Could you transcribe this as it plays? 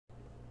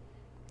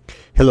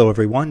Hello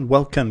everyone,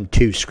 welcome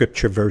to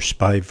Scripture Verse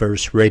by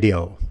Verse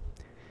Radio.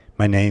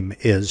 My name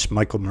is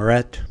Michael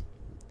Moret.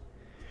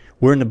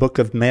 We're in the book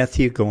of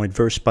Matthew, going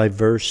verse by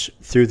verse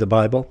through the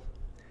Bible.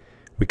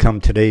 We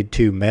come today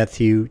to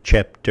Matthew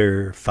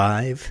chapter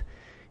 5,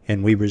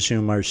 and we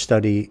resume our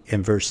study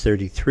in verse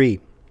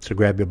 33. So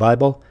grab your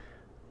Bible,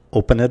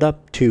 open it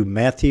up to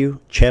Matthew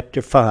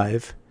chapter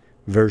 5,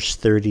 verse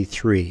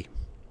 33.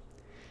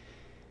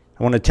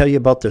 I want to tell you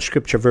about the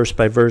Scripture Verse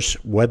by Verse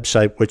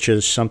website, which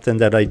is something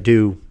that I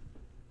do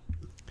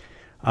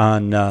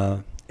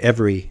on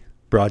every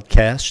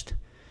broadcast,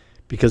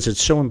 because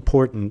it's so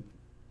important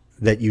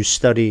that you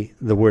study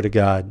the Word of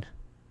God.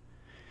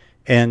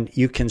 And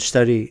you can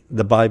study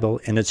the Bible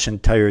in its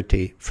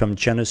entirety, from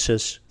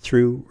Genesis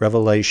through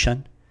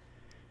Revelation,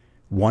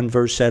 one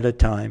verse at a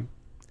time,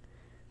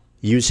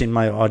 using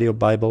my audio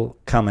Bible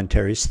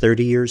commentaries.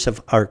 30 years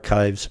of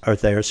archives are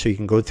there, so you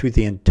can go through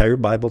the entire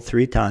Bible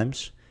 3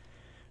 times.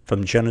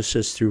 From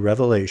Genesis through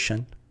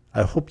Revelation.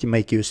 I hope you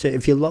make use of it.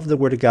 If you love the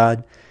Word of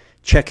God,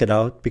 check it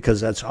out,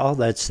 because that's all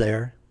that's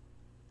there.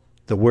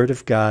 The Word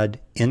of God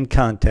in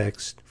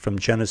context from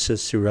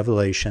Genesis through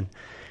Revelation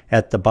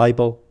at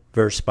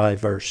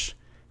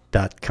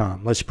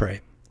thebibleversebyverse.com. Let's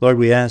pray. Lord,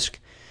 we ask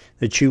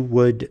that you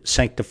would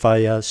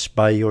sanctify us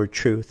by your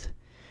truth.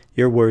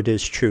 Your word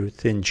is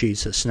truth. In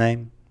Jesus'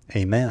 name,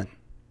 amen.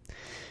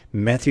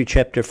 Matthew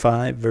chapter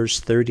 5, verse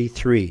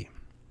 33.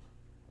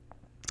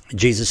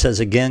 Jesus says,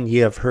 "Again, ye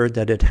have heard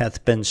that it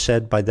hath been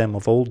said by them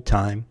of old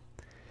time,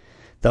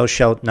 Thou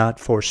shalt not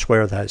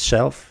forswear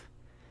thyself,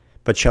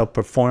 but shalt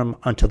perform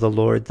unto the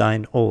Lord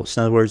thine oaths."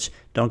 In other words,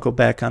 don't go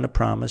back on a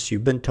promise.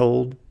 You've been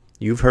told,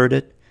 you've heard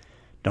it.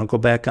 Don't go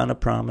back on a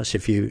promise.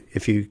 If you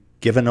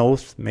give an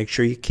oath, make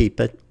sure you keep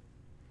it.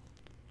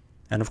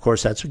 And of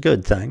course, that's a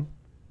good thing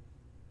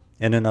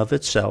in and of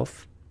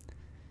itself.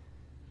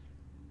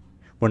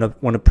 When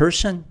a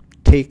person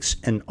takes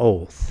an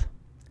oath,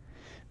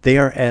 they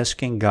are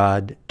asking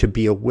God to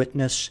be a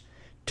witness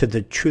to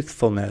the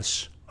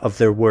truthfulness of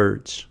their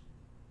words.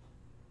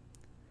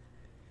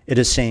 It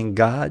is saying,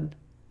 God,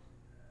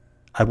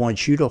 I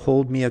want you to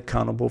hold me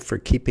accountable for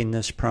keeping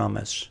this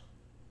promise.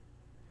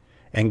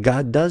 And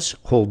God does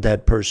hold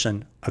that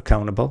person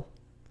accountable.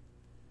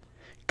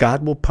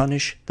 God will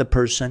punish the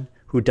person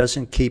who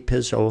doesn't keep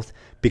his oath,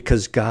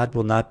 because God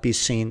will not be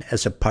seen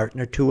as a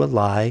partner to a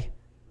lie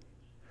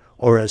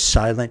or a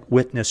silent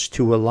witness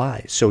to a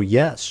lie. So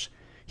yes,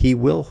 he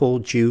will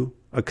hold you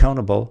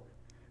accountable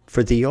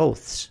for the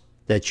oaths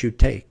that you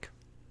take.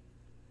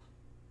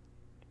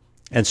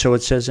 And so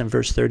it says in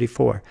verse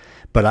 34,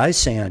 "But I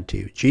say unto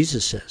you,"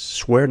 Jesus says,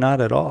 "swear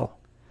not at all,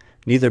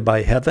 neither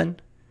by heaven,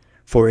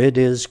 for it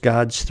is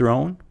God's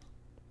throne,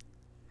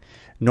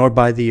 nor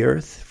by the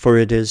earth, for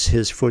it is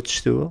his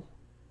footstool,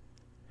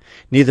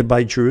 neither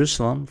by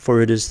Jerusalem,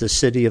 for it is the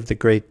city of the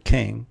great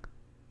King.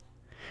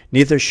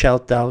 Neither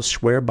shalt thou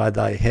swear by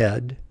thy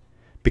head,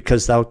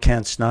 because thou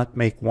canst not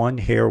make one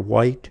hair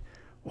white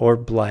or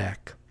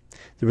black."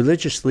 The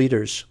religious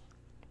leaders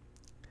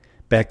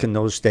back in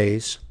those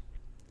days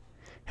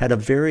had a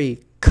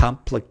very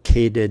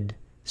complicated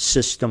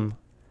system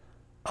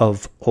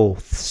of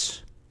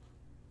oaths.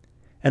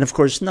 And of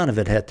course, none of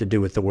it had to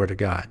do with the Word of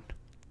God.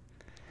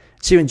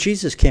 See, when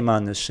Jesus came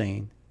on the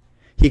scene,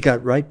 he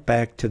got right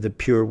back to the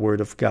pure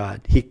Word of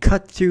God. He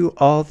cut through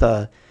all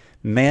the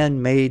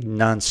man-made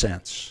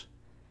nonsense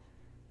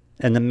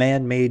and the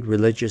man-made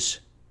religious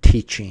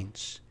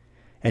teachings,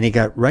 and he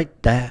got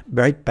right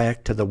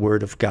back to the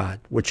Word of God,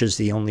 which is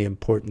the only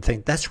important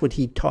thing. That's what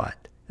he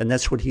taught, and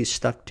that's what he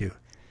stuck to.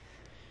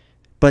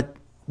 But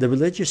the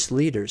religious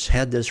leaders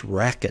had this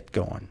racket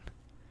going,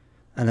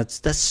 and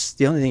that's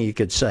the only thing you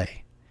could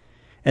say.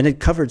 And it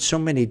covered so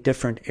many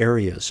different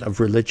areas of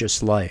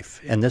religious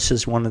life, and this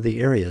is one of the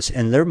areas.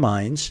 In their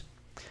minds,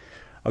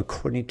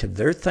 according to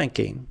their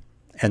thinking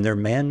and their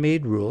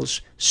man-made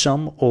rules,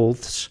 some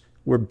oaths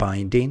were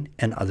binding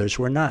and others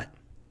were not.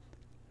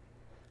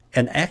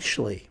 And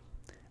actually,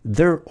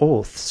 their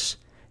oaths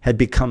had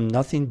become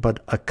nothing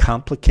but a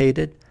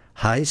complicated,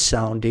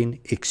 high-sounding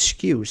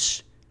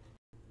excuse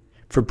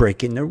for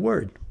breaking their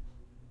word.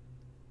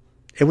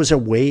 It was a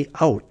way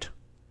out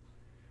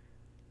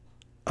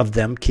of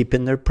them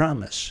keeping their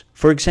promise.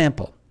 For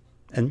example,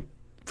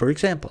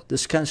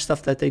 this kind of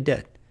stuff that they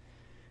did.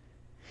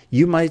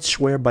 You might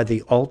swear by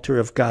the altar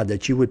of God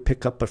that you would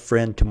pick up a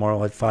friend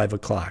tomorrow at 5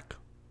 o'clock.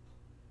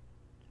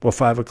 Well,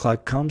 5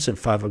 o'clock comes and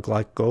 5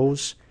 o'clock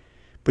goes,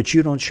 but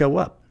you don't show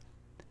up.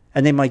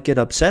 And they might get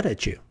upset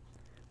at you.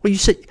 Well, you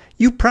said,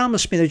 you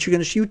promised me that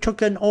you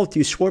took an oath.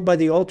 You swore by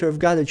the altar of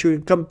God that you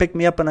would come pick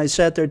me up, and I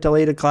sat there till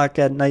 8 o'clock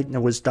at night, and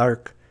it was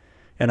dark,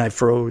 and I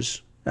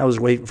froze. I was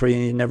waiting for you,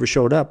 and you never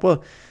showed up.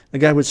 Well, the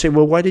guy would say,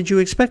 well, why did you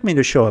expect me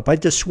to show up? I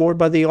just swore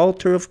by the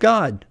altar of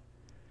God.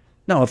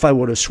 Now, if I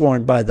would have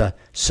sworn by the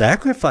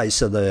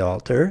sacrifice of the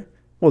altar,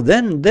 well,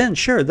 then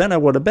sure, then I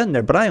would have been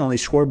there. But I only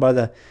swore by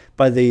the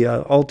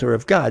altar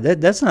of God.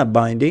 That's not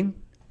binding.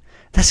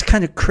 That's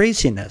kind of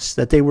craziness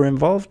that they were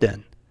involved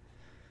in.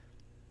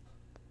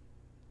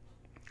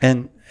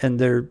 And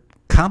their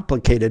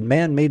complicated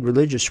man-made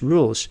religious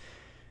rules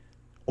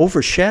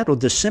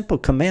overshadowed the simple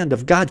command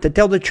of God to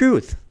tell the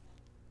truth.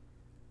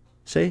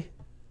 See?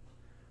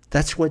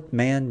 That's what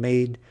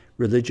man-made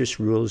religious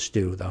rules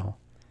do, though.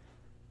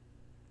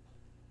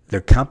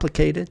 They're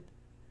complicated,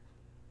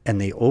 and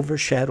they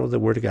overshadow the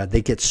Word of God.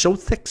 They get so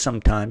thick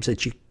sometimes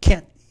that you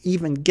can't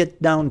even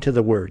get down to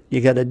the Word.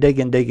 You got to dig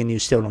and dig, and you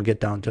still don't get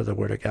down to the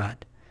Word of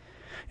God.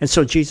 And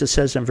so Jesus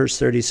says in verse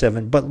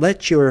 37, but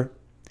let your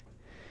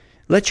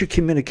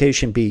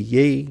communication be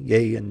yea,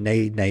 yea, and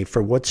nay, nay,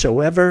 for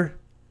whatsoever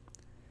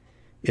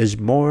is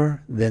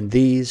more than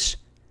these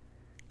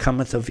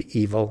cometh of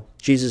evil.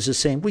 Jesus is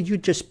saying, will you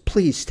just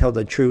please tell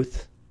the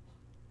truth?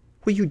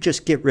 Will you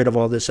just get rid of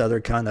all this other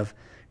kind of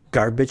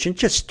garbage and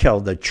just tell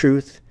the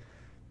truth?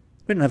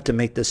 We don't have to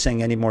make this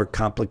thing any more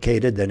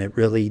complicated than it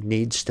really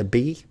needs to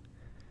be.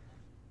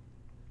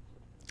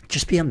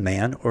 Just be a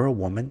man or a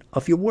woman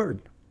of your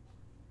word.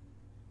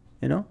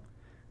 You know?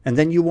 And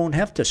then you won't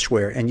have to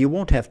swear and you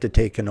won't have to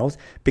take an oath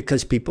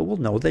because people will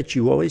know that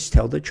you always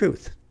tell the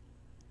truth.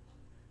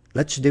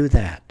 Let's do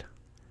that.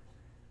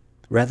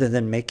 Rather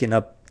than making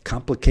up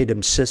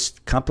complicated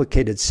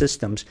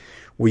systems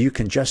where you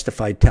can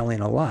justify telling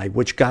a lie,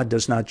 which God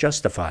does not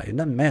justify. It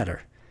doesn't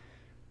matter.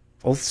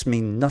 Oaths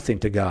mean nothing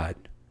to God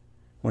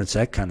when it's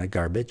that kind of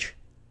garbage.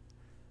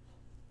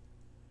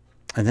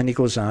 And then he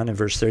goes on in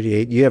verse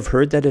 38, ye have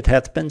heard that it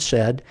hath been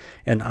said,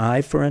 an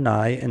eye for an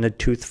eye and a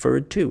tooth for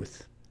a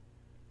tooth.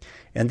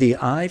 And the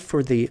eye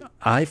for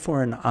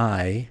an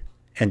eye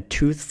and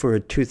tooth for a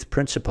tooth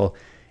principle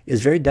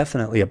is very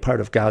definitely a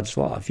part of God's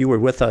law. If you were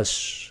with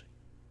us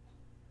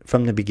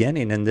from the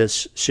beginning in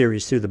this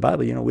series through the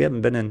Bible, you know, we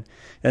hadn't been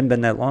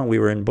that long. We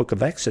were in the book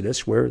of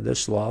Exodus where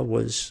this law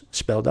was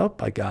spelled out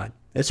by God.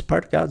 It's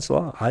part of God's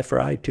law, eye for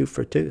eye, tooth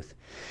for tooth.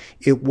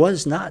 It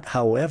was not,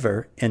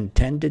 however,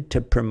 intended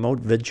to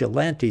promote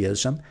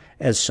vigilantism,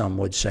 as some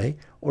would say,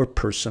 or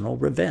personal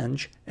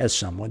revenge, as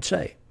some would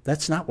say.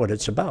 That's not what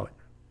it's about.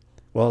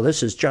 Well,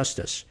 this is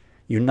justice.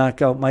 You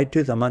knock out my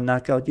tooth, I'm going to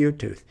knock out your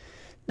tooth.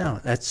 No,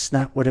 that's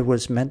not what it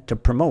was meant to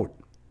promote.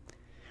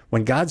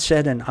 When God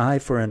said an eye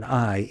for an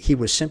eye, he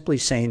was simply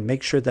saying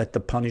make sure that the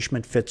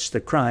punishment fits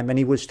the crime, and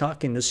he was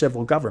talking to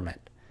civil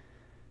government.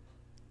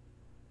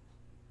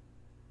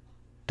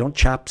 Don't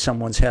chop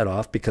someone's head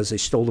off because they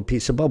stole a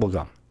piece of bubble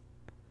gum.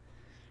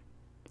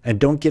 And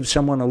don't give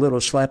someone a little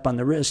slap on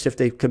the wrist if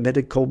they've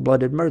committed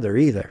cold-blooded murder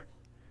either.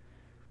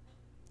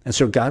 And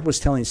so God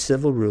was telling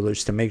civil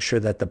rulers to make sure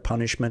that the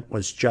punishment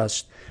was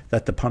just,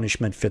 that the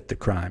punishment fit the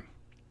crime.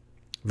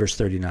 Verse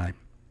 39.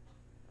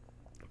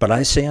 But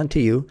I say unto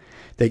you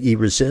that ye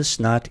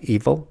resist not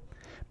evil,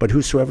 but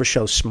whosoever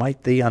shall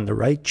smite thee on the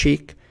right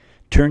cheek,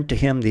 turn to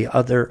him the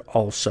other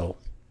also.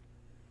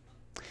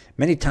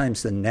 Many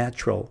times the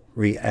natural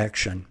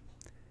reaction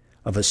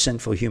of a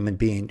sinful human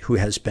being who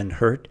has been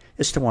hurt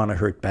is to want to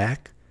hurt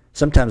back,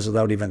 sometimes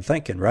without even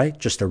thinking, right?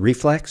 Just a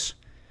reflex.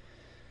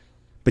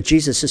 But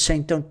Jesus is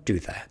saying, don't do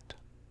that.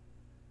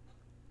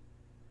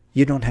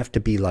 You don't have to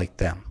be like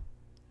them.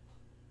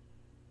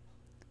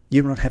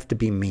 You don't have to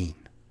be mean.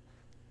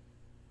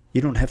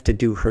 You don't have to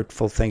do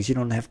hurtful things. You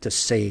don't have to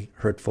say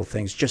hurtful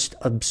things. Just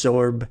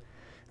absorb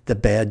the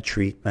bad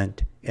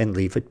treatment and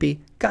leave it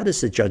be. God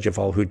is the judge of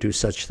all who do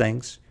such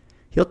things.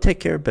 He'll take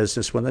care of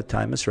business when the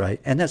time is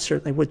right. And that's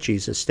certainly what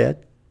Jesus did.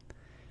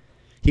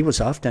 He was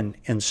often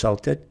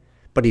insulted,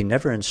 but he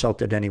never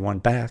insulted anyone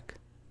back.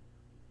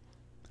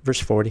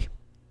 Verse 40.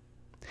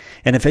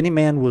 And if any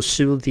man will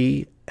sue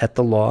thee at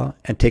the law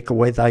and take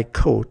away thy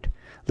coat,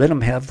 let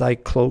him have thy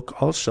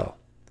cloak also.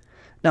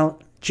 Now,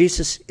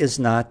 Jesus is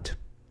not,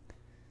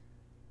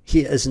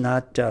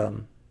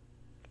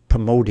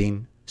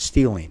 promoting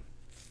stealing.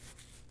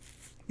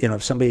 You know,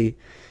 if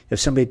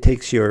somebody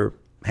takes your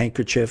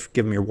handkerchief,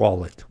 give him your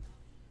wallet.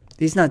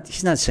 He's not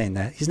saying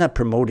that. He's not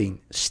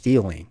promoting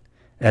stealing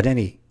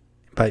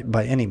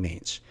by any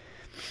means.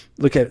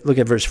 Look at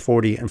verse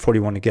 40 and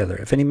 41 together.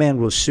 If any man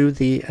will sue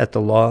thee at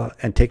the law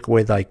and take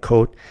away thy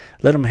coat,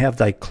 let him have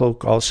thy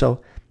cloak also.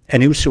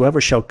 And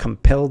whosoever shall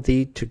compel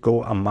thee to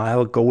go a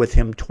mile, go with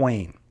him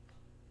twain.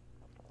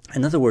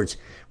 In other words,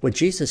 what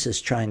Jesus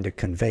is trying to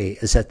convey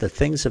is that the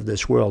things of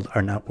this world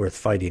are not worth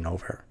fighting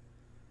over.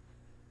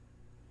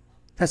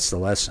 That's the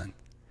lesson.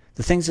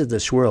 The things of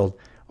this world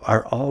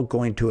are all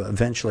going to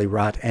eventually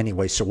rot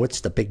anyway, so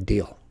what's the big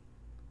deal?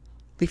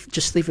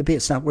 Just leave it be.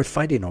 It's not worth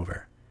fighting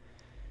over.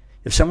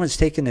 If someone's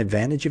taking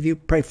advantage of you,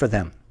 pray for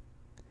them.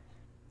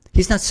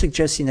 He's not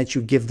suggesting that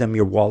you give them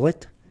your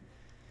wallet.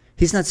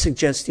 He's not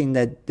suggesting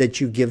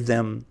that you give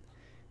them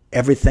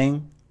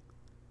everything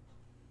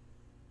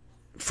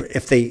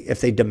if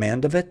they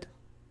demand of it.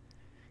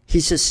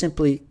 He's just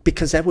simply,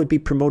 because that would be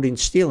promoting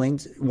stealing,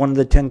 one of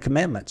the 10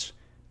 commandments.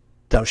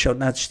 Thou shalt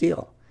not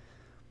steal.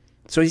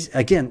 So he's,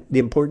 again, the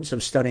importance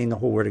of studying the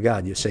whole Word of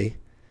God, you see.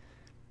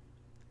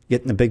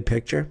 Getting the big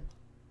picture.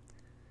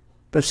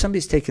 But if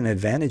somebody's taking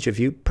advantage of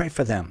you, pray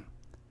for them.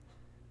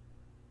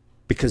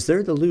 Because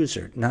they're the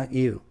loser, not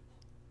you.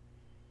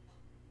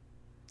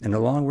 In the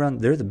long run,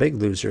 they're the big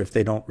loser if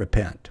they don't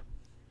repent.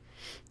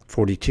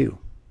 42.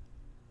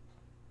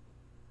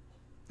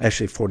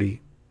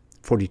 Actually,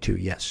 42,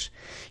 yes.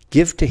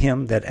 Give to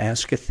him that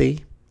asketh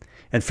thee,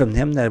 and from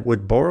him that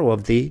would borrow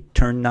of thee,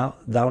 turn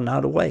thou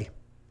not away.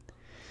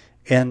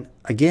 And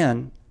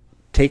again,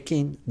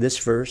 taking this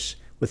verse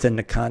within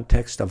the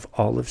context of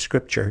all of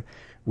Scripture,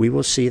 we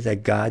will see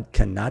that God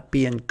cannot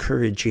be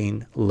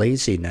encouraging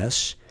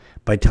laziness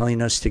by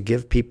telling us to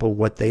give people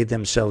what they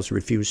themselves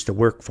refuse to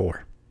work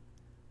for.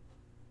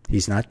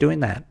 He's not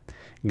doing that.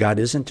 God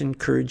isn't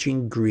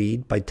encouraging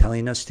greed by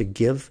telling us to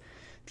give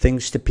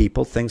things to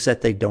people, things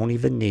that they don't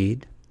even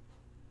need.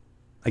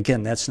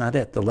 Again, that's not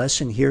it. The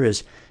lesson here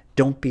is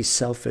don't be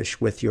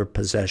selfish with your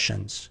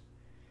possessions.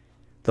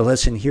 The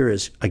lesson here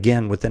is,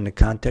 again, within the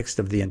context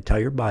of the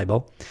entire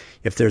Bible,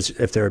 if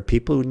there are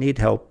people who need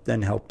help,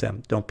 then help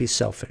them. Don't be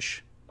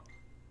selfish.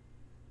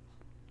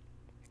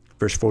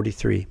 Verse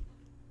 43.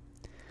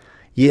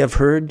 Ye have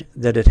heard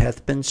that it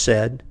hath been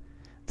said,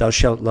 Thou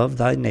shalt love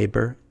thy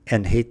neighbor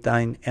and hate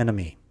thine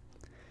enemy.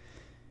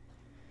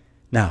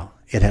 Now,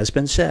 it has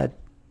been said,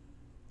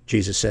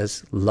 Jesus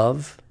says,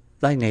 love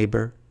thy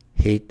neighbor,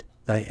 hate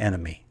thy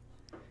enemy.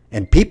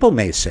 And people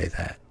may say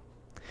that.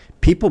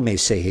 People may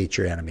say hate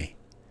your enemy.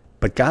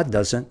 But God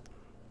doesn't.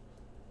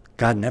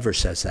 God never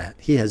says that.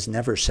 He has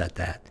never said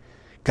that.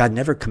 God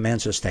never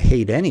commands us to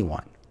hate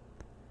anyone,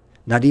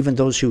 not even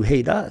those who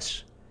hate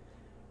us.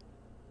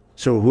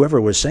 So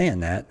whoever was saying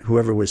that,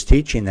 whoever was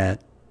teaching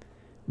that,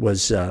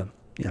 was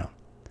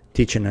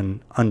teaching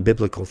an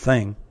unbiblical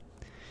thing.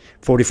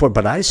 44,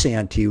 but I say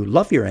unto you,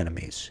 love your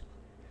enemies.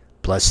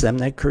 Bless them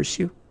that curse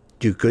you.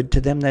 Do good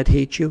to them that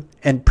hate you.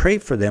 And pray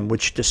for them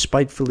which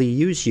despitefully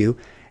use you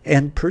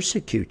and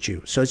persecute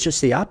you. So it's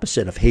just the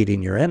opposite of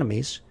hating your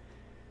enemies.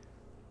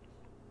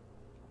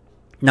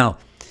 Now,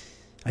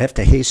 I have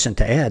to hasten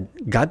to add,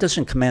 God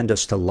doesn't command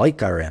us to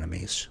like our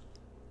enemies.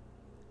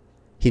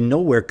 He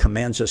nowhere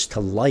commands us to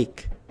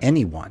like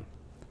anyone.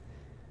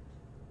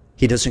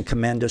 He doesn't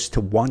command us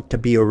to want to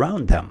be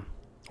around them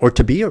or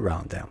to be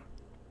around them.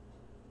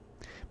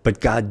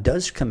 But God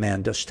does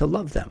command us to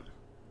love them.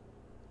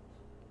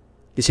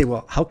 You say,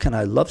 well, how can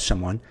I love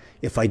someone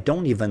if I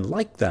don't even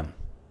like them?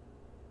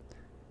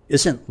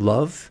 Isn't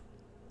love,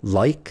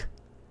 like,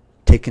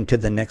 taken to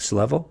the next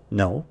level?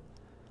 No.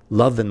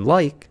 Love and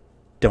like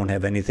don't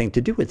have anything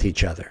to do with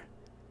each other.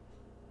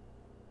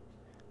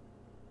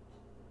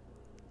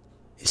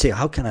 You say,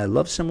 how can I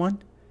love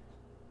someone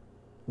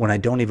when I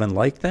don't even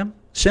like them?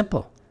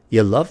 Simple.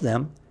 You love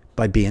them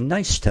by being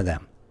nice to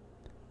them.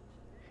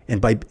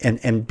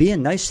 And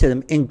being nice to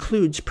them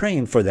includes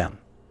praying for them.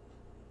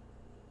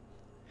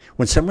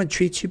 When someone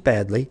treats you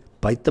badly,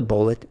 bite the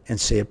bullet and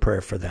say a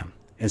prayer for them.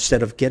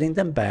 Instead of getting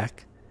them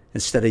back,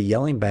 instead of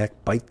yelling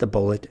back, bite the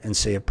bullet and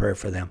say a prayer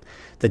for them.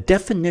 The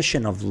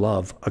definition of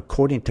love,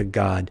 according to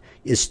God,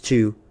 is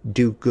to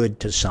do good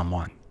to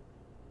someone.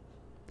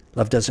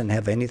 Love doesn't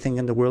have anything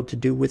in the world to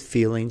do with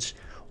feelings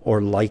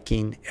or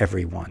liking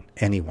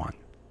anyone.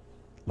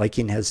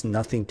 Liking has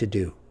nothing to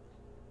do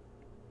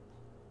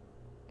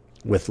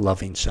with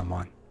loving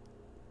someone.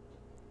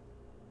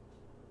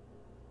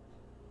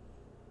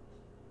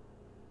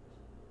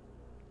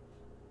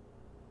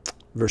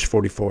 Verse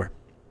 44.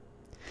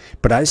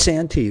 But I say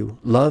unto you,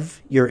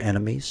 love your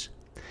enemies,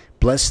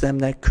 bless them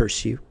that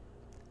curse you,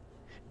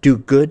 do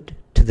good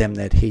to them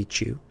that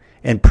hate you,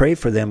 and pray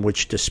for them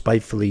which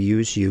despitefully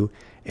use you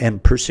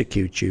and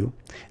persecute you,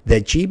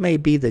 that ye may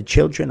be the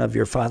children of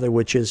your Father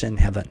which is in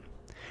heaven.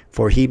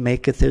 For he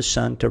maketh his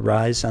sun to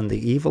rise on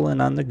the evil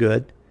and on the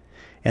good,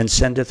 and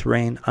sendeth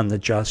rain on the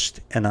just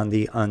and on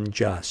the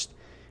unjust.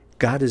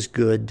 God is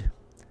good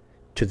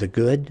to the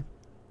good,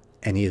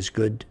 and he is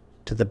good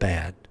to the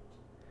bad.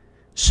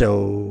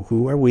 So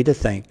who are we to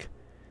think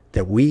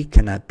that we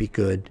cannot be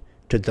good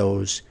to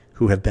those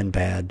who have been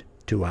bad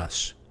to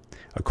us?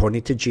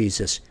 According to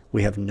Jesus,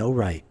 we have no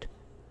right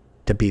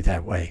to be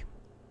that way.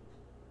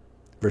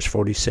 Verse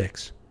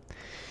 46.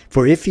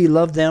 For if ye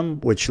love them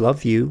which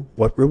love you,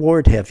 what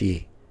reward have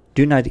ye?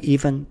 Do not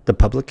even the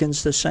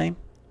publicans the same?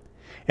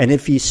 And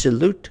if ye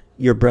salute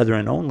your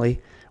brethren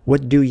only,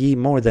 what do ye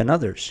more than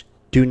others?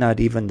 Do not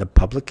even the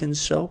publicans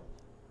so?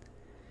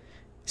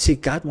 See,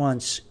 God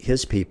wants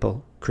his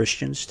people,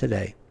 Christians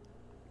today,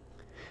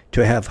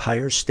 to have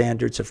higher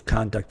standards of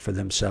conduct for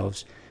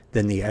themselves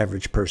than the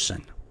average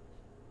person.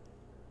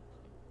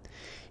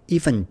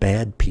 Even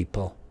bad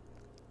people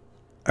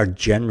are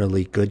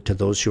generally good to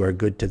those who are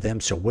good to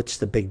them. So what's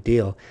the big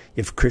deal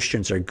if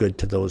Christians are good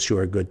to those who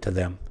are good to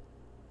them?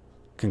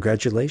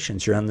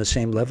 Congratulations, you're on the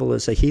same level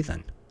as a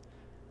heathen.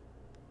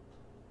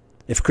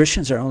 If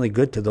Christians are only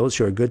good to those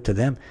who are good to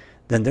them,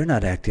 then they're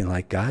not acting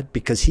like God,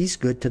 because he's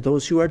good to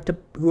those who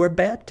are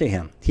bad to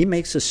him. He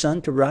makes the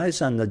sun to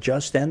rise on the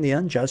just and the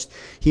unjust.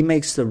 He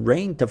makes the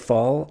rain to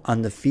fall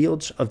on the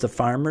fields of the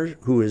farmer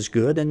who is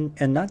good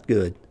and not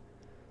good.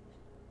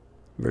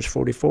 Verse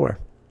 44.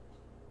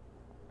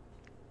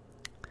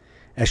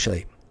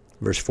 Actually,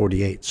 verse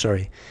 48,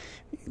 sorry.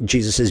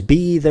 Jesus says, be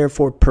ye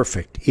therefore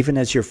perfect, even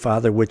as your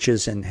Father which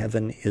is in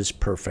heaven is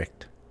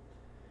perfect.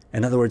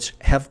 In other words,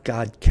 have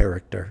God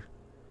character.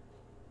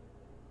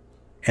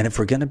 And if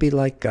we're going to be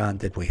like God,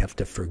 then we have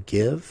to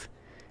forgive,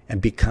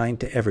 and be kind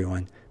to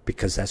everyone,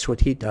 because that's what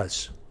he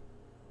does.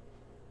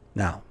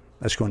 Now,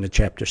 let's go into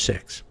chapter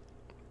 6.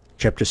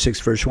 Chapter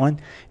 6, verse 1.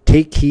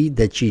 Take heed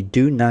that ye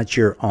do not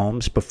your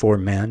alms before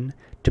men,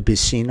 to be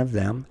seen of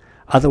them.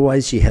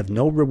 Otherwise ye have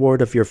no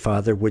reward of your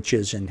Father which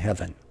is in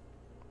heaven.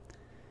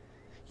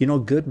 You know,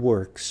 good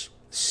works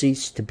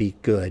cease to be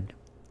good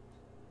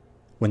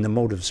when the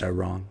motives are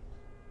wrong.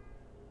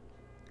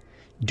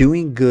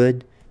 Doing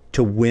good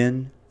to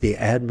win the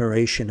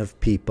admiration of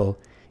people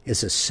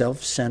is a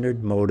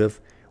self-centered motive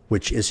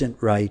which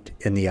isn't right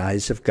in the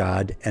eyes of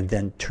God, and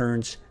then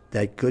turns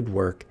that good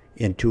work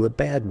into a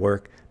bad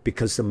work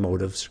because the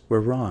motives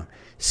were wrong.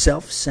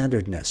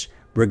 Self-centeredness,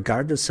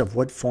 regardless of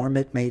what form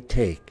it may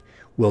take,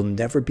 will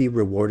never be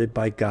rewarded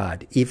by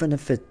God, even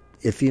if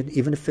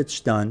it's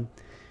done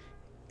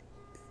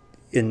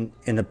in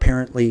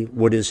apparently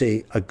what is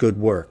a good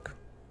work.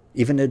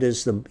 Even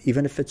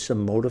if it's a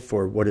motive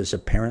for what is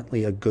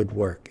apparently a good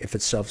work. If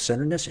it's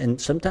self-centeredness, and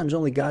sometimes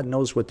only God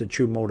knows what the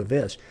true motive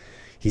is,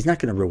 he's not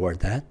going to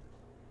reward that.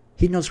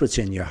 He knows what's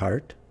in your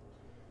heart.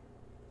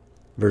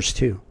 Verse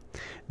 2.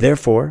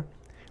 Therefore,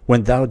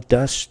 when thou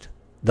dost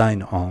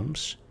thine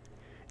alms,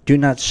 do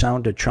not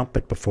sound a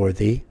trumpet before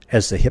thee,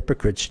 as the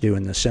hypocrites do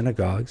in the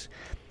synagogues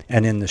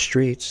and in the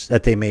streets,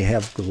 that they may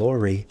have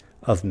glory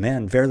of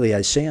men. Verily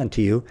I say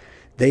unto you,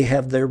 they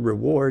have their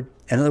reward.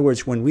 In other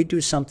words, when we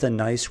do something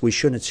nice, we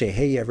shouldn't say,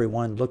 hey,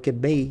 everyone, look at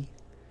me.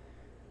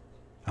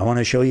 I want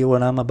to show you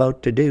what I'm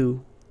about to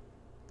do.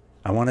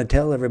 I want to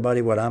tell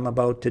everybody what I'm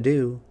about to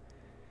do.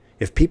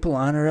 If people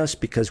honor us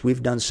because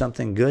we've done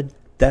something good,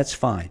 that's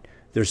fine.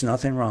 There's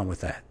nothing wrong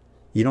with that.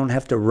 You don't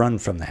have to run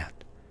from that.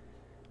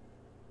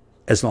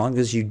 As long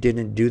as you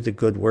didn't do the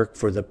good work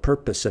for the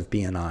purpose of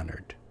being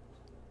honored.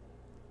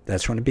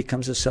 That's when it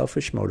becomes a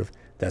selfish motive.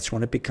 That's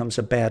when it becomes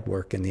a bad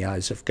work in the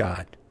eyes of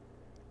God.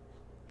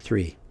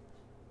 3.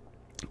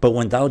 But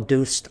when thou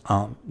doest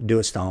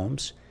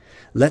alms,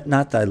 let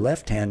not thy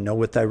left hand know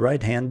what thy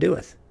right hand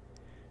doeth,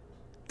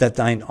 that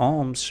thine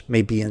alms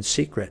may be in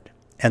secret,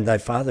 and thy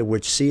Father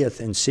which seeth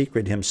in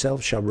secret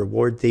himself shall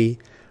reward thee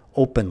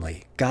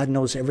openly. God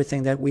knows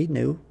everything that we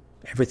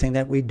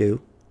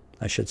do,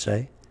 I should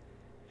say.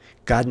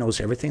 God knows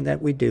everything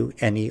that we do,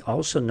 and he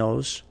also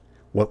knows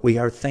what we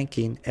are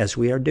thinking as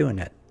we are doing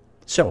it.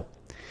 So,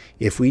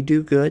 if we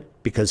do good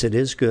because it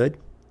is good,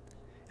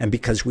 and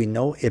because we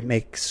know it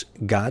makes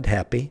God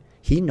happy,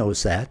 he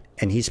knows that,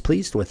 and he's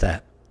pleased with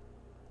that.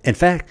 In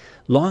fact,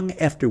 long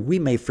after we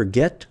may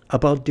forget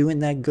about doing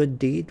that good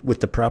deed with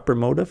the proper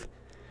motive,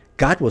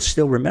 God will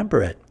still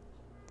remember it.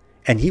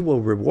 And he will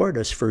reward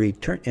us for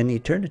in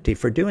eternity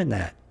for doing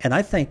that. And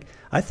I think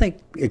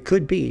it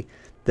could be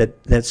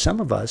that some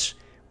of us,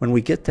 when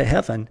we get to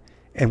heaven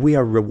and we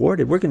are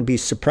rewarded, we're going to be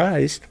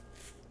surprised,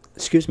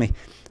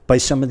 by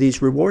some of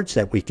these rewards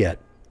that we get.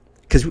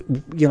 Because,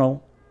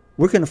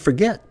 we're going to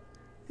forget.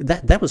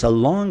 That was a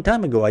long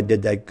time ago I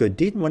did that good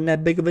deed. It wasn't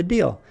that big of a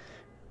deal.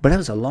 But that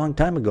was a long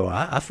time ago.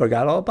 I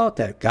forgot all about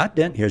that. God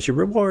didn't. Here's your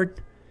reward.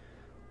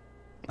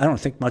 I don't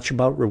think much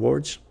about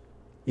rewards.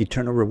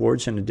 Eternal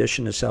rewards in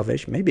addition to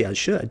salvation. Maybe I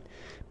should,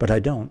 but I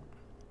don't.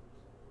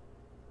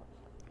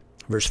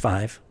 Verse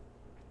 5.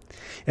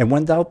 And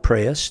when thou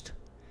prayest,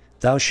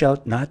 thou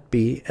shalt not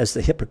be as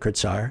the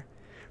hypocrites are,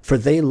 for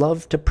they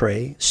love to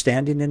pray,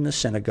 standing in the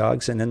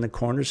synagogues and in the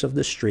corners of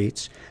the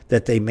streets,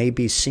 that they may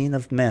be seen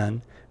of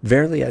men.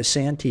 Verily I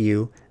say unto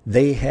you,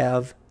 they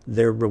have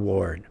their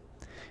reward.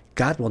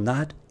 God will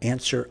not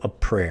answer a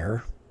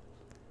prayer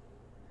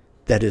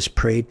that is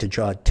prayed to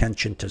draw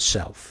attention to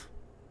self.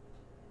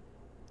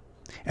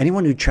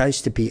 Anyone who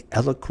tries to be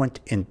eloquent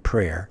in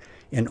prayer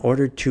in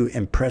order to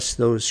impress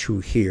those who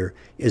hear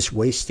is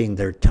wasting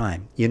their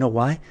time. You know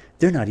why?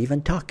 They're not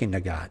even talking to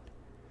God.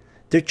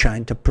 They're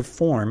trying to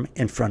perform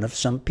in front of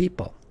some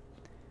people.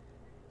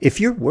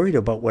 If you're worried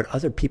about what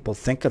other people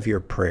think of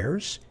your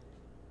prayers,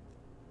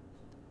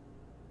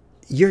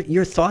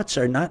 your thoughts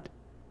are not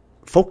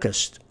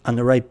focused on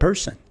the right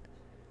person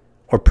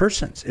or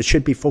persons. It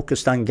should be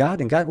focused on God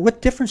and God.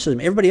 What difference is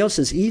it? Everybody else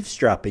is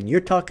eavesdropping.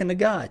 You're talking to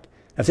God.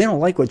 If they don't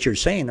like what you're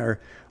saying or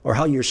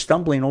how you're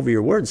stumbling over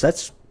your words,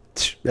 that's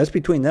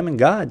between them and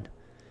God.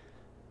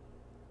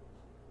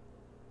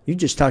 You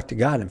just talk to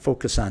God and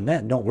focus on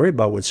that. Don't worry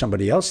about what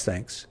somebody else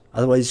thinks.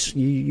 Otherwise,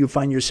 you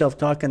find yourself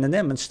talking to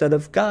them instead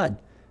of God.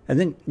 And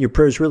then your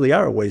prayers really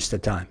are a waste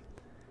of time.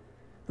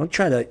 Don't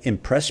try to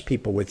impress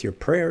people with your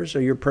prayers,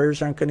 or your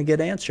prayers aren't going to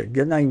get answered.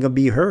 They're not even going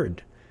to be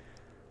heard.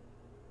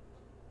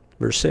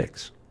 Verse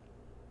 6.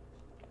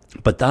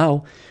 But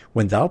thou,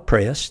 when thou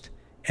prayest,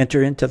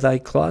 enter into thy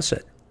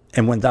closet,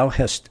 and when thou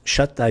hast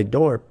shut thy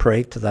door,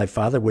 pray to thy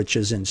Father which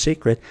is in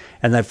secret,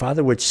 and thy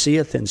Father which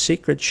seeth in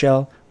secret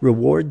shall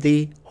reward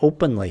thee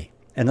openly.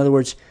 In other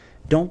words,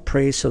 don't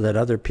pray so that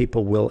other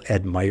people will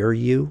admire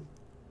you.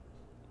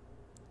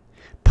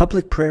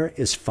 Public prayer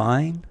is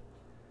fine.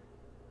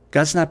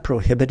 God's not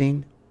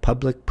prohibiting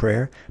public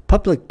prayer.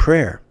 Public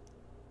prayer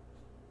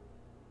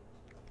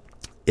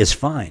is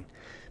fine.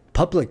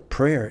 Public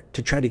prayer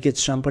to try to get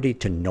somebody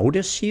to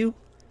notice you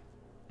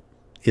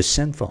is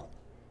sinful.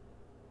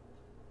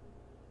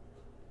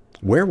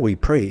 Where we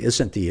pray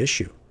isn't the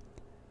issue.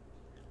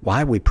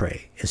 Why we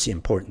pray is the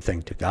important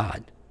thing to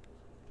God.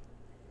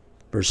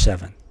 Verse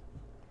 7.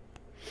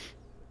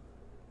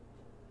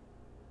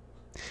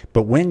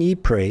 But when ye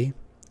pray,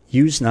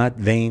 use not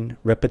vain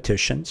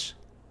repetitions,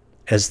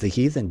 as the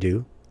heathen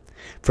do,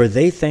 for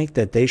they think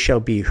that they shall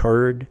be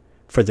heard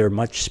for their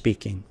much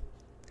speaking.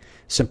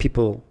 Some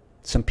people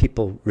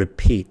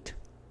repeat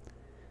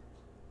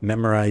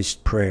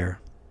memorized prayer,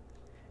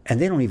 and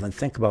they don't even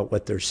think about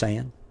what they're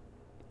saying.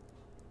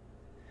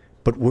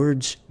 But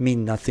words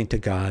mean nothing to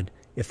God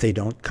if they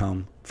don't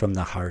come from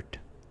the heart.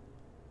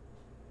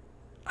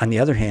 On the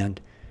other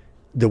hand,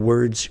 the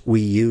words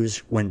we use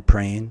when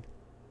praying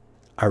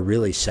are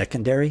really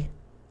secondary.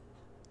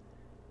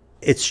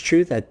 It's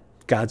true that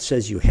God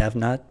says you have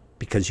not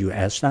because you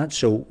ask not.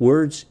 So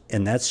words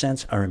in that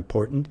sense are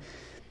important.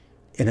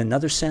 In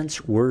another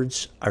sense,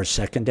 words are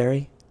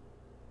secondary.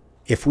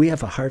 If we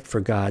have a heart for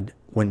God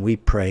when we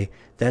pray,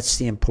 that's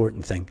the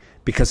important thing.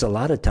 Because a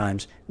lot of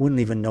times we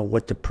wouldn't even know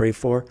what to pray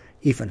for,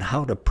 even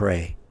how to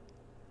pray,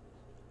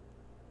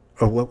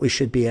 or what we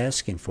should be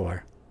asking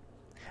for.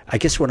 I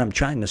guess what I'm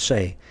trying to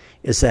say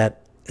is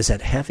that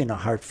having a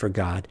heart for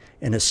God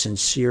and a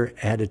sincere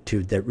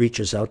attitude that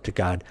reaches out to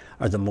God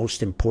are the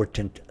most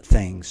important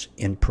things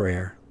in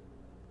prayer.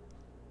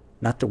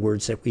 Not the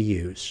words that we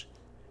use,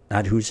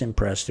 not who's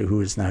impressed or who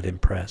is not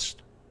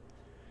impressed.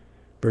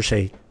 Verse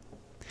 8,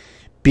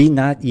 Be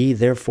not ye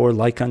therefore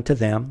like unto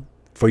them,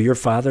 for your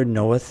Father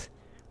knoweth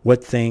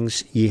what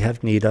things ye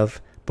have need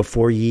of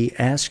before ye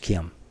ask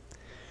him.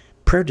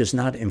 Prayer does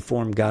not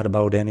inform God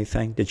about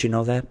anything. Did you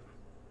know that?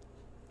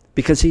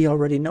 Because he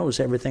already knows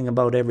everything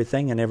about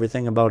everything and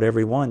everything about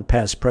everyone,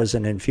 past,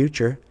 present, and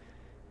future.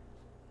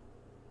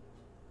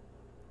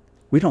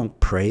 We don't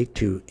pray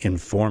to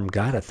inform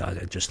God. I thought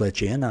I'd just let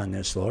you in on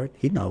this, Lord.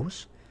 He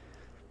knows.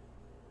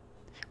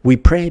 We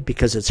pray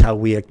because it's how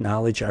we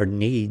acknowledge our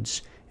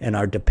needs and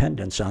our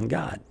dependence on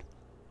God.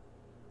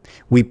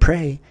 We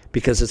pray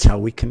because it's how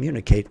we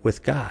communicate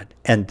with God.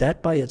 And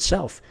that by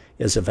itself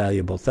is a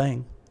valuable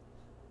thing.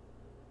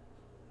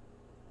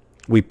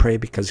 We pray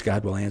because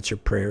God will answer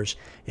prayers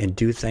and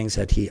do things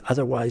that he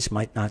otherwise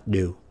might not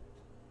do.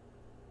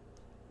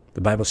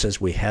 The Bible says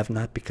we have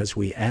not because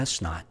we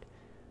ask not,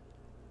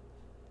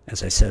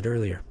 as I said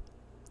earlier.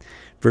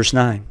 Verse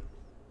 9,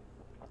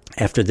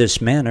 After this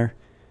manner,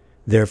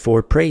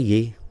 therefore pray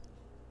ye.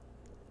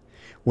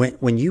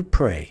 When you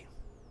pray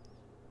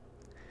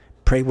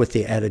with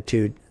the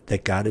attitude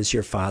that God is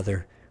your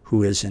Father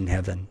who is in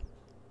heaven.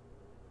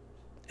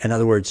 In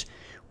other words,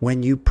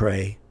 when you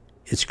pray,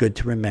 it's good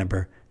to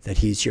remember that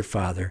he's your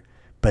Father,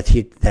 but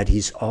that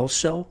he's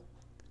also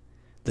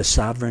the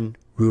sovereign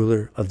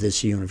ruler of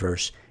this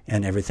universe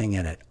and everything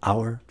in it.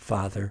 Our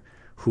Father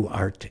who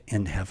art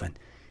in heaven.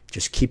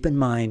 Just keep in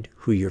mind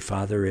who your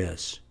Father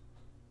is.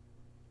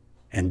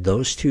 And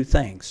those two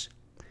things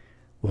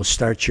will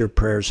start your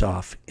prayers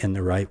off in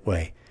the right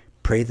way.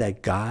 Pray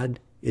that God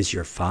is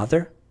your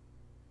Father,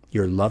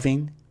 your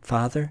loving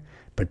Father,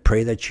 but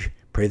pray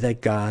that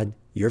God,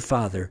 your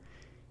Father,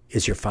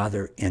 is your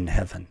Father in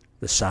heaven,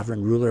 the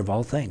sovereign ruler of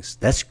all things.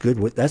 That's good.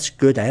 That's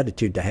good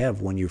attitude to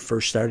have when you're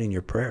first starting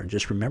your prayer.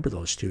 Just remember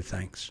those two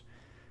things.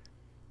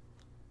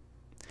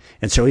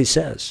 And so he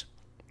says,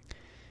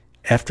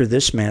 After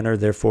this manner,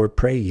 therefore,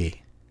 pray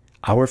ye,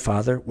 Our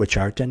Father, which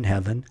art in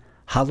heaven,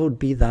 hallowed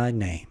be thy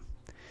name.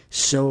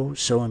 So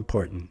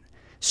important.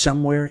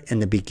 Somewhere in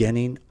the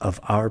beginning of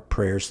our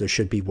prayers, there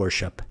should be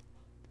worship.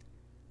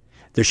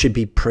 There should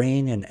be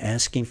praying and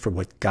asking for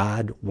what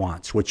God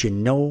wants, what you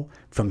know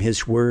from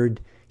his word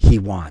he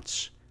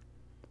wants.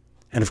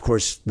 And of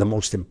course, the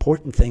most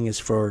important thing is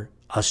for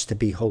us to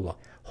be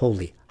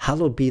holy.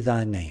 Hallowed be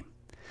thy name.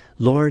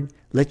 Lord,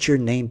 let your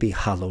name be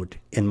hallowed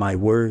in my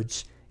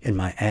words, in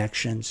my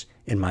actions,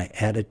 in my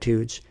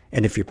attitudes.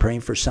 And if you're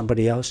praying for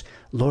somebody else,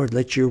 Lord,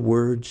 let your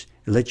words,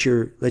 let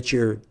your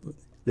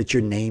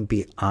name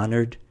be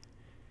honored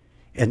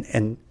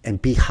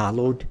and be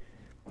hallowed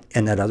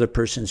in that other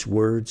person's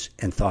words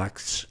and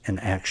thoughts and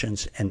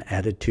actions and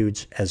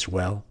attitudes as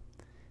well.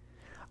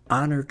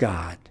 Honor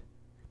God.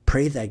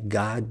 Pray that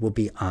God will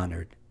be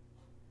honored.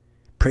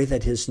 Pray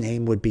that his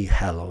name would be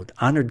hallowed.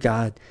 Honor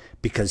God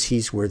because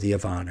he's worthy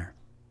of honor.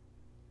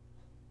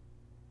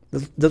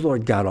 The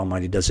Lord God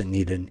Almighty doesn't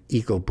need an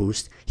ego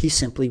boost. He's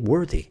simply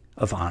worthy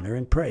of honor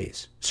and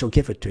praise. So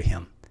give it to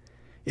him.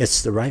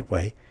 It's the right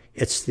way.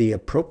 It's the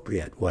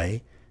appropriate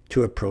way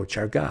to approach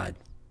our God.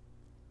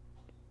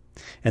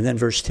 And then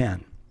verse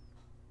 10.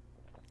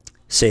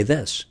 Say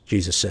this,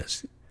 Jesus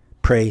says,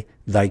 pray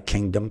thy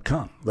kingdom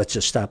come. Let's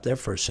just stop there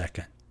for a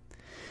second.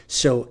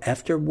 So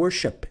after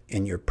worship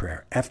in your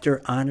prayer,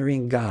 after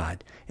honoring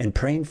God and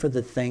praying for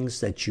the things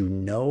that you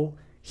know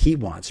he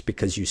wants,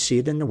 because you see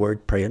it in the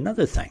word, pray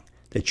another thing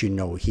that you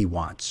know he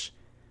wants,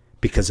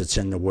 because it's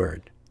in the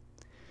word.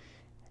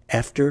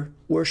 After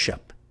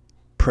worship,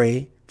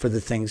 pray for the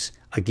things,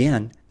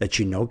 again, that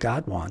you know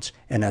God wants.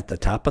 And at the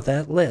top of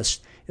that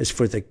list is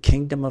for the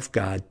kingdom of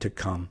God to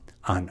come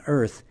on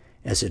earth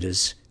as it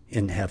is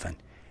in heaven.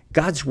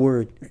 God's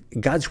word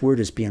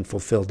is being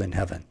fulfilled in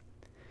heaven.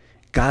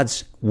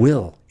 God's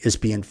will is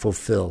being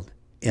fulfilled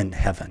in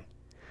heaven.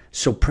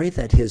 So pray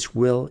that his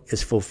will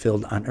is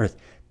fulfilled on earth.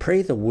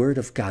 Pray the word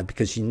of God,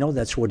 because you know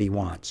that's what he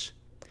wants.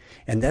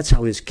 And that's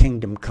how his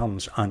kingdom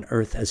comes on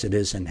earth as it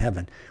is in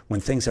heaven,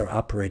 when things are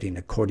operating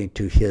according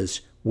to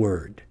his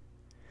word.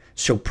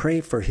 So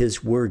pray for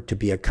his word to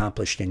be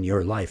accomplished in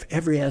your life,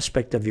 every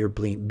aspect of your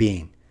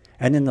being,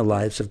 and in the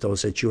lives of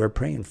those that you are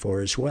praying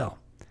for as well.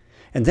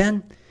 And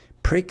then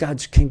pray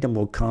God's kingdom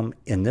will come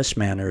in this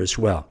manner as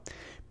well.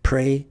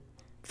 Pray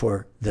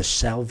for the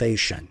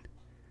salvation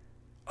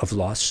of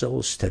lost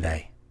souls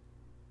today,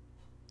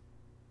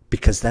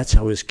 because that's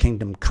how his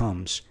kingdom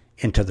comes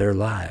into their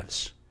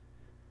lives.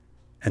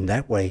 And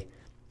that way,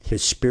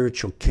 his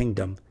spiritual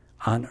kingdom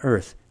on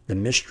earth, the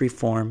mystery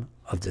form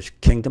of the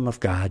kingdom of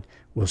God,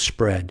 will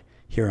spread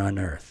here on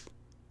earth.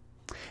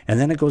 And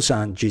then it goes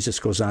on, Jesus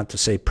goes on to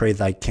say, pray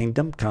thy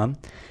kingdom come,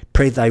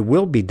 pray thy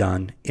will be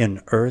done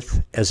in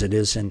earth as it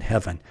is in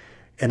heaven.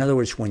 In other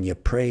words, when you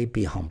pray,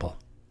 be humble.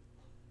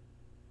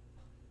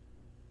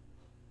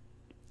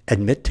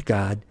 Admit to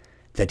God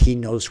that he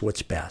knows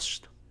what's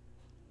best.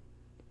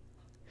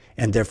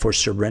 And therefore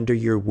surrender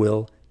your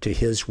will to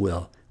his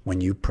will when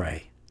you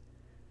pray.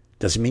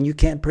 Doesn't mean you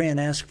can't pray and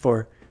ask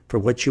for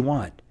what you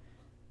want.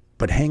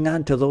 But hang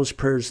on to those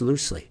prayers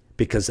loosely,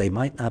 because they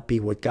might not be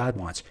what God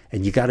wants.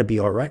 And you got to be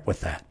all right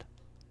with that.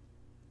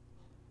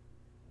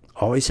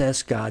 Always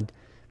ask God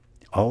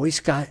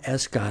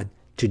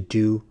to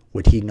do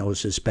what he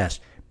knows is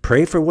best.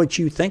 Pray for what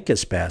you think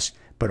is best,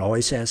 but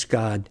always ask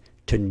God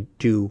to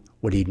do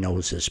what he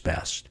knows is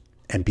best.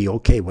 And be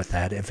okay with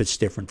that if it's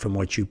different from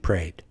what you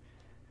prayed.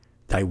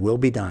 Thy will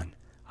be done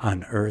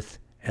on earth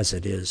as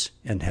it is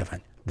in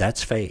heaven.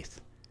 That's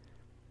faith.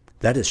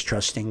 That is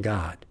trusting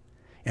God.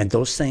 And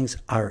those things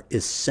are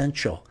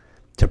essential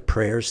to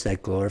prayers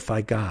that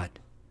glorify God.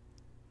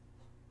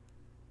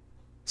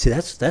 See,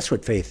 that's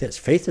what faith is.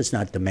 Faith is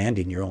not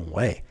demanding your own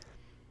way.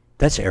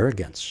 That's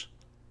arrogance.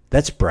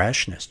 That's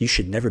brashness. You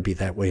should never be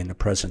that way in the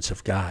presence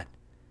of God.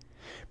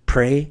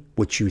 Pray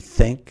what you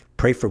think.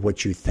 Pray for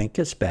what you think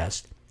is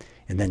best,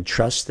 and then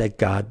trust that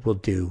God will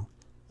do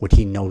what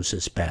he knows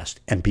is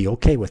best, and be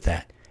okay with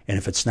that. And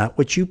if it's not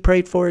what you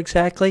prayed for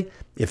exactly,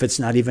 if it's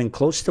not even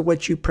close to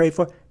what you prayed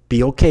for,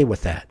 be okay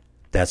with that.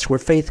 That's where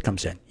faith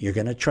comes in. You're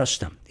going to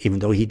trust him. Even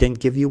though he didn't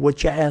give you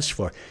what you asked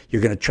for,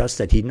 you're going to trust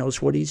that he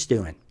knows what he's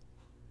doing.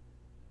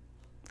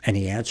 And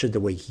he answered the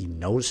way he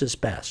knows is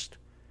best,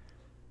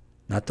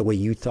 not the way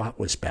you thought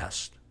was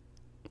best.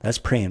 That's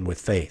praying with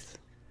faith.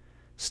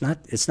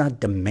 It's not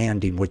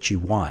demanding what you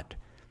want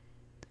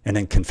and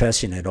then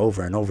confessing it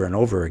over and over and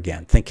over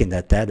again, thinking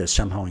that that is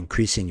somehow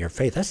increasing your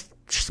faith. That's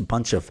just a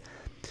bunch of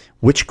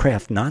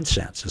witchcraft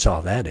nonsense is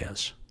all that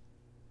is.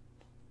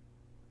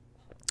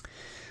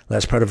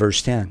 Last part of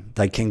verse 10.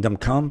 Thy kingdom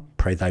come,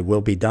 pray thy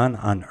will be done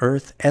on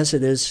earth as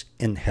it is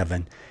in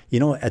heaven. You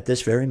know, at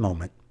this very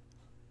moment,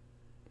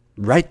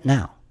 right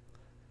now,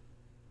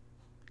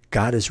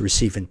 God is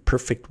receiving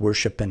perfect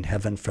worship in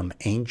heaven from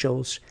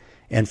angels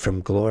and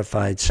from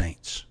glorified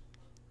saints.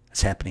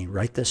 It's happening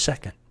right this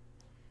second.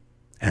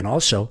 And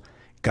also,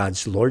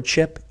 God's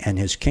lordship and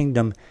his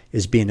kingdom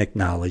is being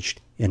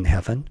acknowledged in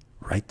heaven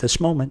right this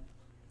moment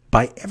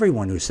by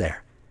everyone who's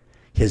there.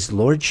 His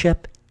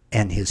lordship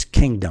and his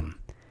kingdom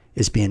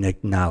is being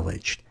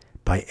acknowledged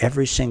by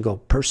every single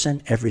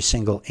person, every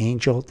single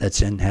angel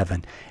that's in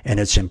heaven. And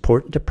it's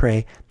important to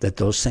pray that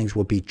those things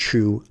will be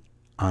true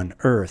on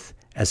earth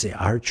as they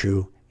are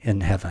true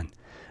in heaven.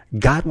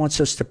 God wants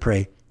us to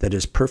pray that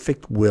his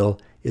perfect will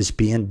is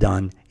being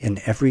done in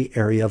every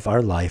area of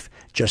our life,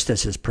 just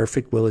as his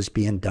perfect will is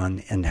being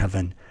done in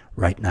heaven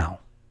right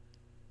now.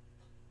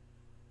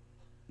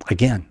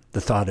 Again, the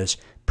thought is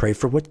pray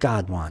for what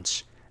God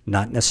wants,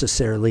 not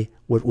necessarily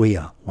what we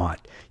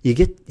want. You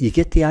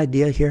get the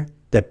idea here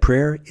that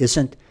prayer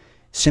isn't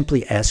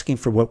simply asking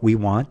for what we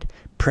want.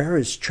 Prayer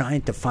is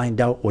trying to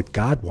find out what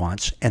God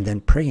wants and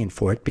then praying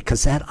for it,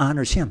 because that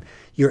honors him.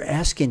 You're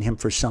asking him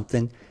for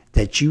something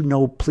that you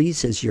know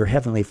pleases your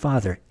heavenly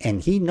Father,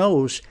 and he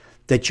knows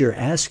that you're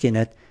asking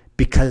it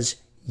because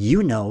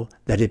you know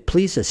that it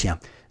pleases him.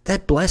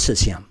 That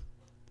blesses him.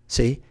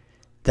 See?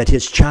 That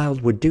his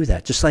child would do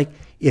that. Just like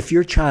if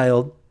your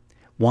child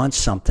wants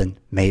something,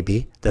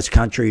 maybe, that's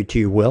contrary to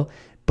your will,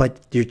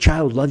 but your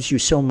child loves you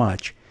so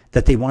much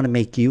that they want to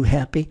make you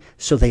happy,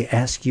 so they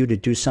ask you to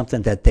do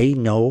something that they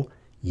know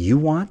you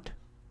want.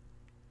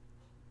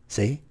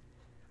 See?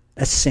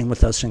 That's the same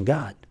with us and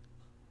God.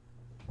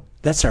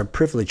 That's our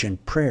privilege in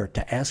prayer,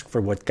 to ask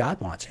for what God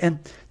wants. And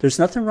there's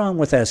nothing wrong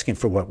with asking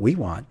for what we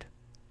want.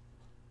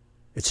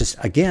 It's just,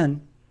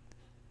 again,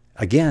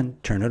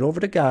 turn it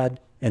over to God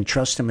and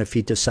trust him if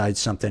he decides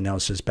something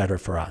else is better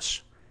for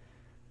us.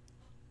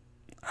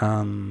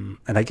 And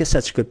I guess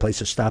that's a good place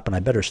to stop, and I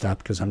better stop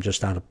because I'm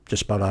just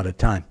about out of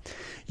time.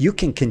 You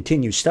can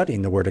continue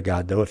studying the Word of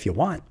God, though, if you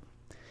want,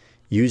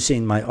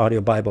 using my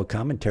audio Bible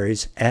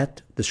commentaries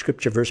at the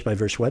Scripture Verse by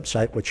Verse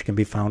website, which can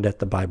be found at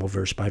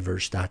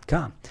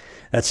thebibleversebyverse.com.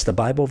 That's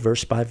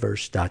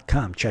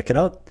thebibleversebyverse.com. Check it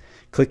out.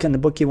 Click on the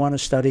book you want to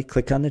study.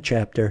 Click on the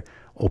chapter.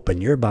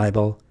 Open your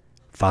Bible.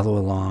 follow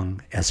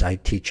along as I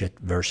teach it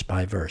verse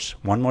by verse.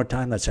 One more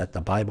time, that's at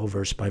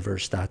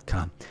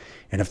thebibleversebyverse.com.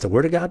 And if the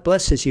Word of God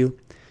blesses you,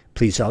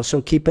 please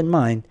also keep in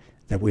mind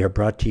that we are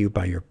brought to you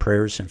by your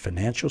prayers and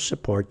financial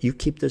support. You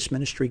keep this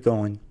ministry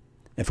going.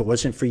 If it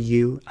wasn't for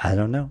you, I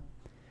don't know.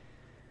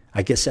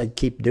 I guess I'd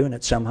keep doing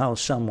it somehow,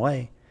 some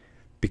way,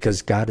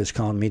 because God is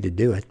calling me to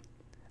do it.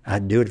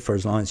 I'd do it for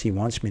as long as he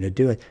wants me to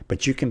do it.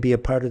 But you can be a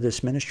part of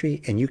this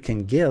ministry, and you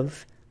can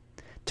give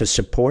to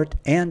support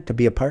and to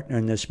be a partner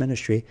in this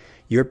ministry.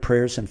 Your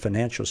prayers and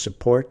financial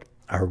support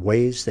are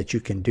ways that you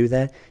can do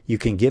that. You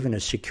can give in a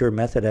secure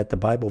method at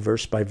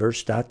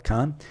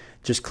thebibleversebyverse.com.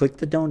 Just click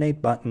the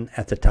donate button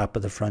at the top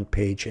of the front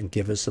page and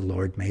give as the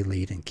Lord may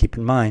lead. And keep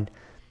in mind,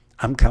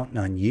 I'm counting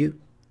on you.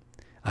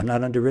 I'm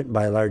not underwritten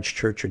by a large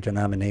church or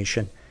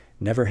denomination.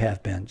 Never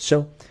have been.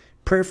 So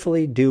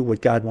prayerfully do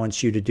what God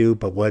wants you to do,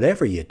 but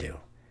whatever you do,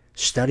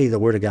 study the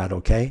Word of God,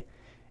 okay?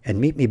 And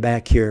meet me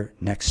back here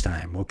next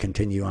time. We'll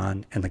continue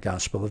on in the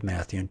Gospel of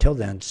Matthew. Until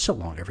then, so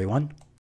long, everyone.